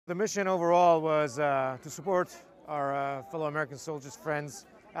The mission overall was to support our fellow American soldiers, friends,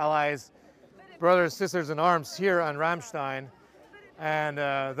 allies, brothers, sisters in arms here on Ramstein. And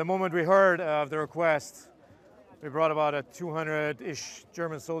the moment we heard of the request, we brought about 200-ish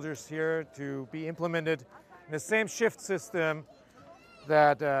German soldiers here to be implemented in the same shift system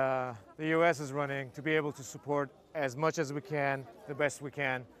that the US is running, to be able to support as much as we can, the best we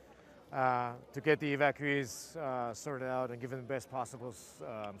can, to get the evacuees sorted out and give them the best possible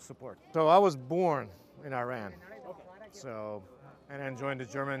support. So I was born in Iran, and then joined the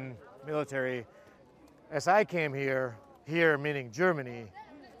German military. As I came here meaning Germany,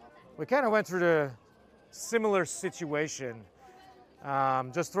 we kind of went through the similar situation.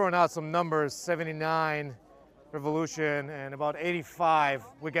 Just throwing out some numbers: 79 revolution, and about 85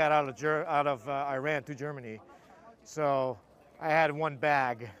 we got out of Iran to Germany. So I had one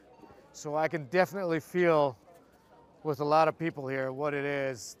bag. So I can definitely feel with a lot of people here what it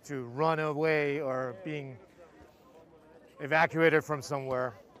is to run away or being evacuated from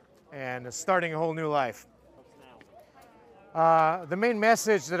somewhere and starting a whole new life. The main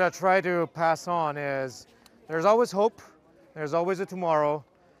message that I try to pass on is there's always hope, there's always a tomorrow,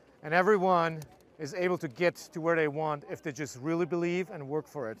 and everyone is able to get to where they want if they just really believe and work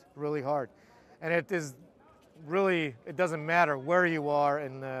for it really hard. And it doesn't matter where you are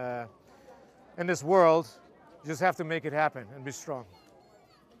in this world, you just have to make it happen and be strong.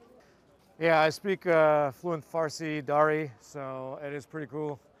 Yeah, I speak fluent Farsi, Dari, so it is pretty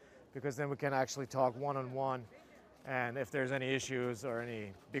cool because then we can actually talk one-on-one, and if there's any issues or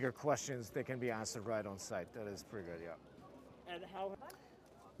any bigger questions, they can be answered right on site. That is pretty good, yeah. And how?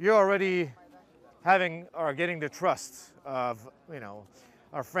 You're already getting the trust of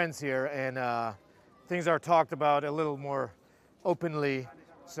our friends here, and things are talked about a little more openly.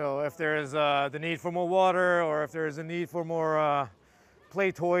 So if there is the need for more water, or if there is a need for more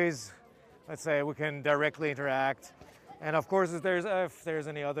play toys, let's say, we can directly interact. And of course, if there's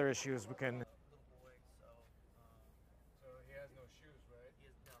any other issues, we can. So he has no shoes, right?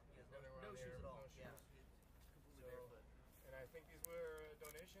 He has no shoes at all. Yeah, he's completely barefoot. And I think these were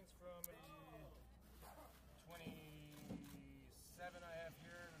donations from 27 I have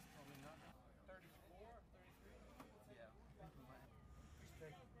here. That's probably not 34, 33. Yeah. Just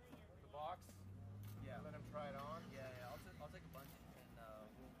take the box. Yeah. Let him try it on. Yeah. I'll take a bunch and we'll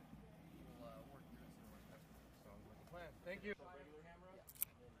work through it. See what works best. Sounds like a plan. Thank you.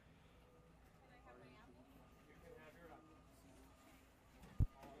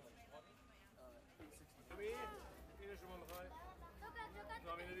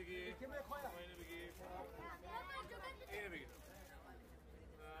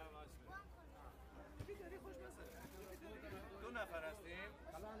 دو نفر هستیم.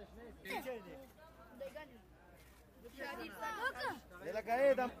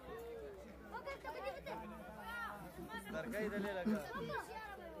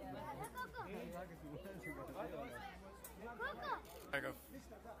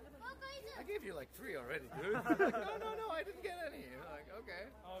 I gave you like 3 already, dude. No, I didn't get any. Like, okay.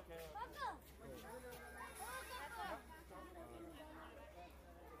 Okay.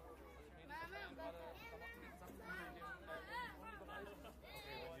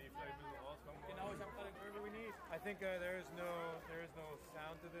 I think there is no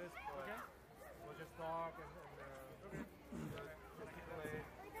sound to this, but we'll just talk and play.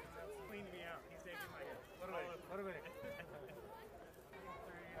 Cleaned me out. He's taking my head. What a minute.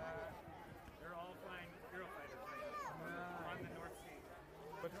 They're all flying Eurofighters on the North Sea.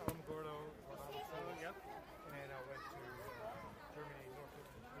 But Gordo, Yep. and I went to Germany, North.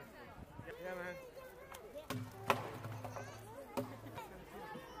 Yep. Yeah, man.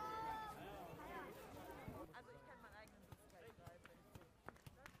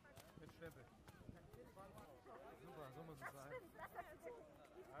 Super, so muss es sein.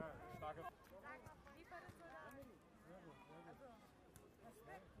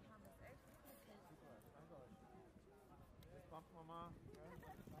 Starke. Jetzt bumpten wir mal.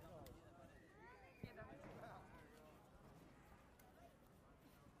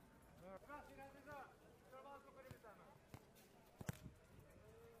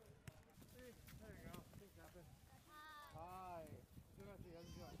 There you go. Thanks, Captain. Hi. Good to see you.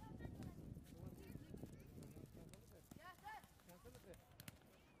 How's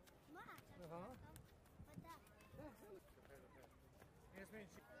it going?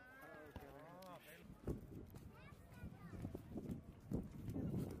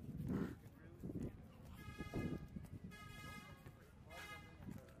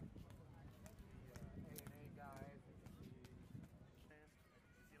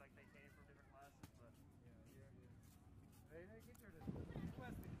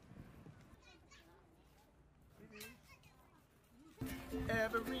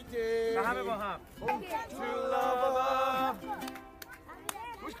 every day. Sahabe Baham. True love. We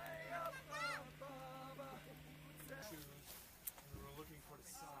were looking for the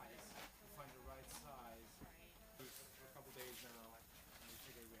size, to find the right size. For a couple days now, and we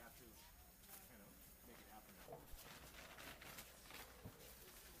figured we have to, make it happen.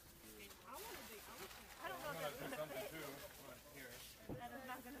 I don't know if I'm gonna do something too. Here. that is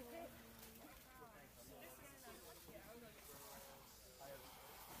not going to fit.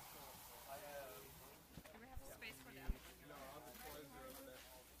 Do we have space for them?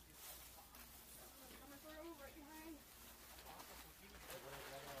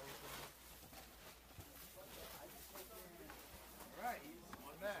 Right,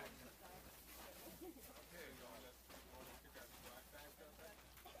 on that.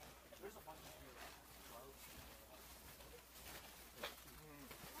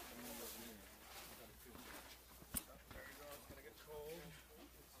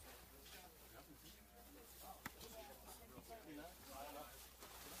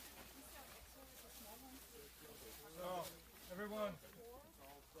 So, everyone,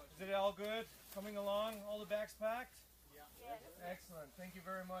 is it all good? Coming along? All the bags packed? Yeah. Excellent. Thank you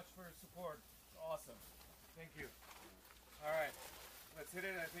very much for your support. Awesome. Thank you. All right. Let's hit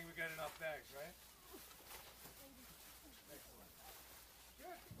it. I think we got enough bags, right? Excellent.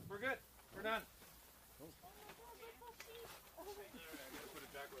 Good. We're good. We're done.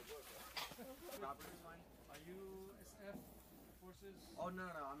 Are you SF forces? Oh no,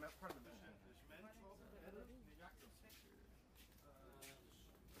 I'm part of the mission.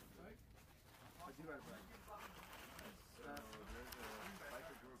 I do have that. There's a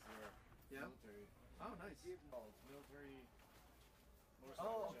biker group here. Yeah. Military. Oh, nice. Military.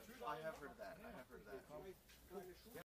 Oh, I have heard of that. I have heard of that.